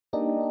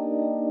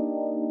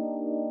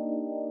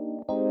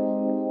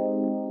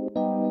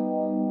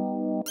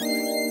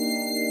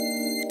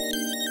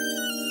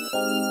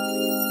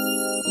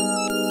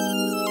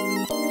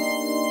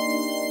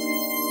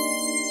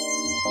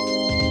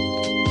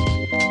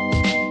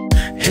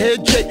Hey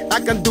Jay,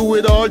 I can do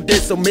it all day,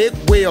 so make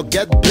way or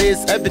get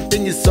blazed,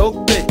 everything is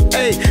okay.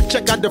 Hey,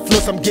 check out the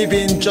flows I'm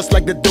giving, just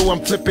like the dough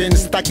I'm flipping.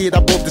 Stack it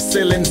above the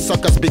ceiling,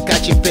 suckers be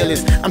catching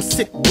feelings. I'm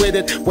sick with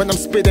it, when I'm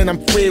spitting I'm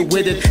free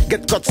with it.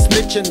 Get caught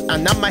snitching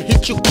and I'ma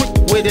hit you quick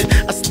with it.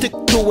 I stick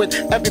to it,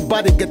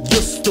 everybody get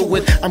used to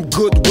it. I'm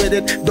good with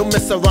it, don't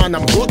mess around,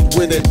 I'm good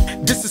with it.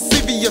 This is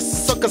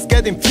serious, suckers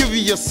getting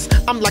furious.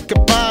 I'm like a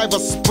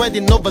virus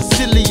spreading over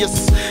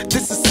Silius.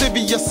 This is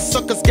serious,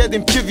 suckers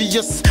getting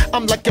furious.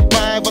 I'm like a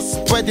virus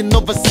spreading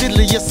over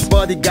Silius.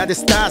 Body got a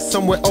star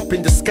somewhere up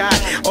in the sky.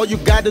 All you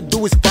gotta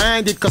do is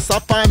find it, cause I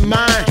find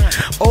my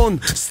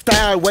own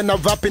style when I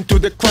rap into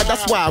the crowd.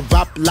 That's why I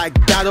rap like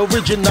that,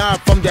 original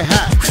from the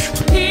hat.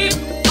 Keep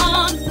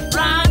on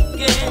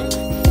rocking,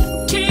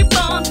 keep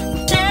on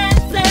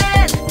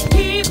dancing,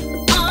 keep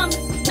on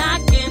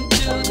knocking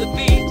to the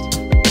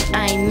beat.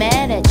 I ain't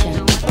mad at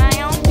you.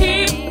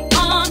 Keep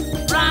on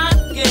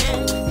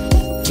rocking,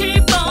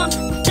 keep on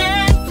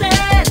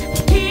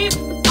dancing, keep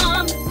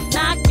on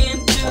knocking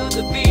to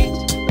the beat.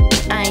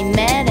 I ain't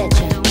mad at you.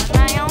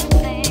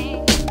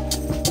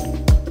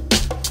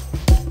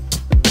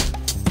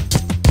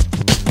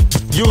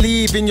 You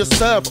believe in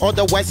yourself,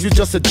 otherwise you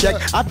just a jack.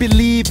 I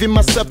believe in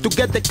myself, to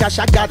get the cash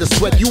I gotta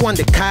sweat. You want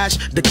the cash,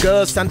 the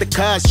girls and the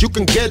cars, you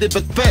can get it,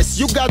 but first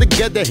you gotta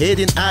get the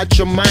heading out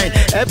your mind.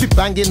 Every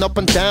banging up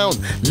and down,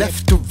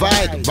 left to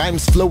right,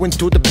 rhymes flowing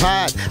to the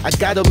pot I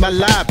got on my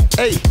lap.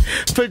 Hey,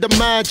 feel the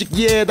magic,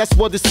 yeah, that's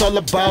what it's all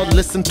about.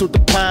 Listen to the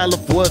pile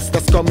of words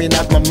that's coming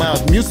out my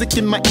mouth. Music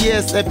in my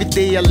ears, every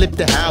day I leave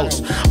the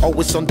house.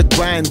 Always on the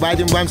grind,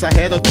 writing rhymes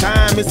ahead of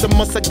time. It's a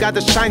must, I gotta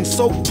shine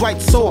so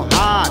bright, so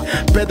hard.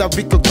 Better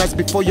recognize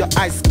before your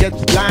eyes get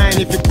blind.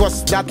 If you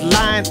cross that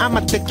line,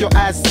 I'ma take your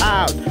ass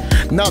out.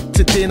 Not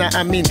to dinner,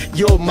 I mean,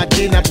 you're my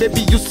dinner.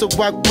 Baby, you so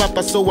whack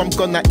rapper, so I'm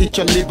gonna eat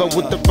your liver.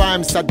 With the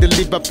rhymes I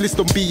deliver, please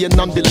don't be a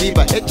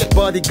non-believer. Hey, your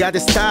body got a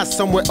star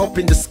somewhere up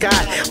in the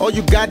sky. All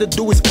you gotta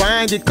do is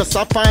find it, cause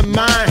I find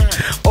my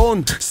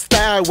own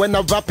style when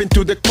I rap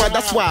into the crowd.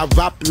 That's why I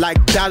rap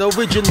like that,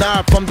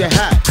 original from the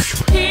hat.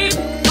 Keep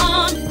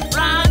on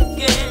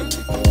rocking,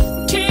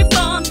 keep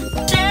on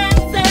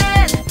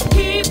dancing,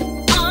 keep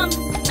on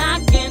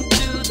knocking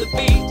to the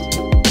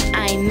beat.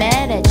 I ain't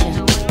mad at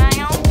you.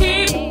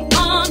 Keep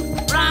on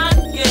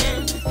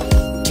rocking,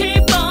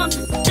 keep on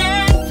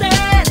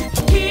dancing,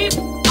 keep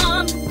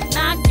on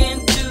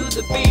knocking to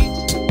the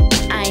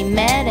beat. I ain't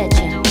mad at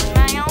you.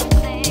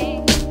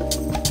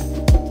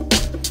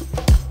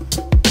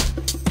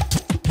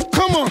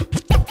 Come on.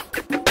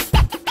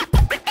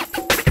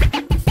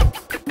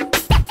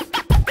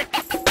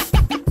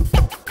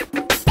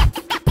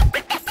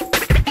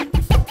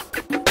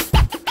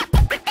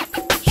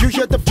 You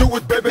hear them do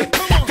it, baby.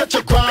 Get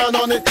your grind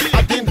on it.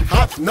 I didn't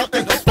have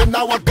nothing, but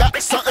now I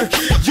got something.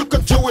 You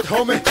can do it,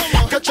 homie.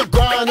 Get your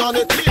grind on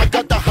it. I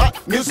got the hot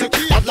music.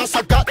 At last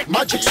I got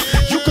MAGIX.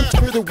 You can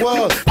tell the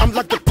world I'm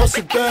like the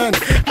president.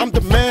 I'm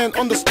the man,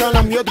 understand?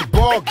 I'm here the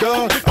ball,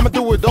 girl. I'ma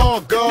do it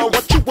all, girl.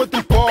 What you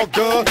waiting for,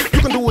 girl? You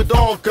can do it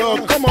all, girl.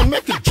 Come on,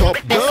 make it drop,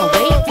 That's girl. a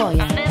wait for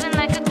you.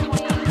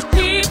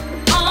 Keep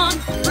on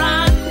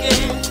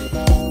rocking,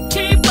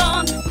 keep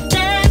on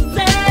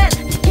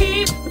dancing,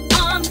 keep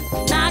on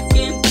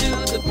knocking to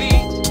the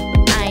beat.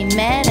 I ain't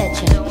mad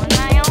at you.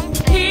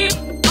 Keep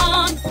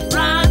on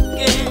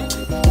rocking,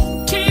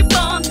 keep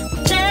on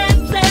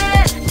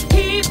dancing,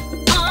 keep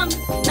on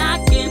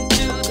knocking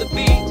to the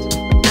beat.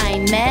 I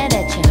ain't mad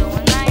at you.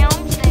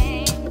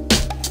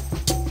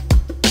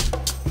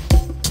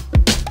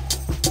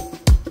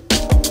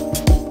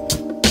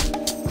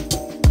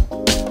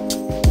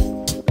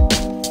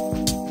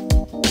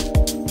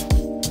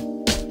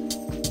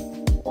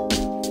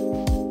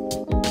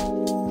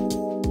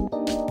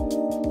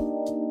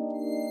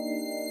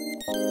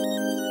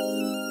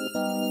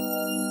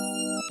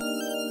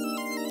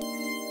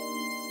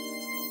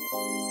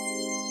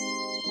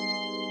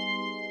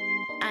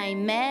 I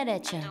ain't mad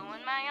at you.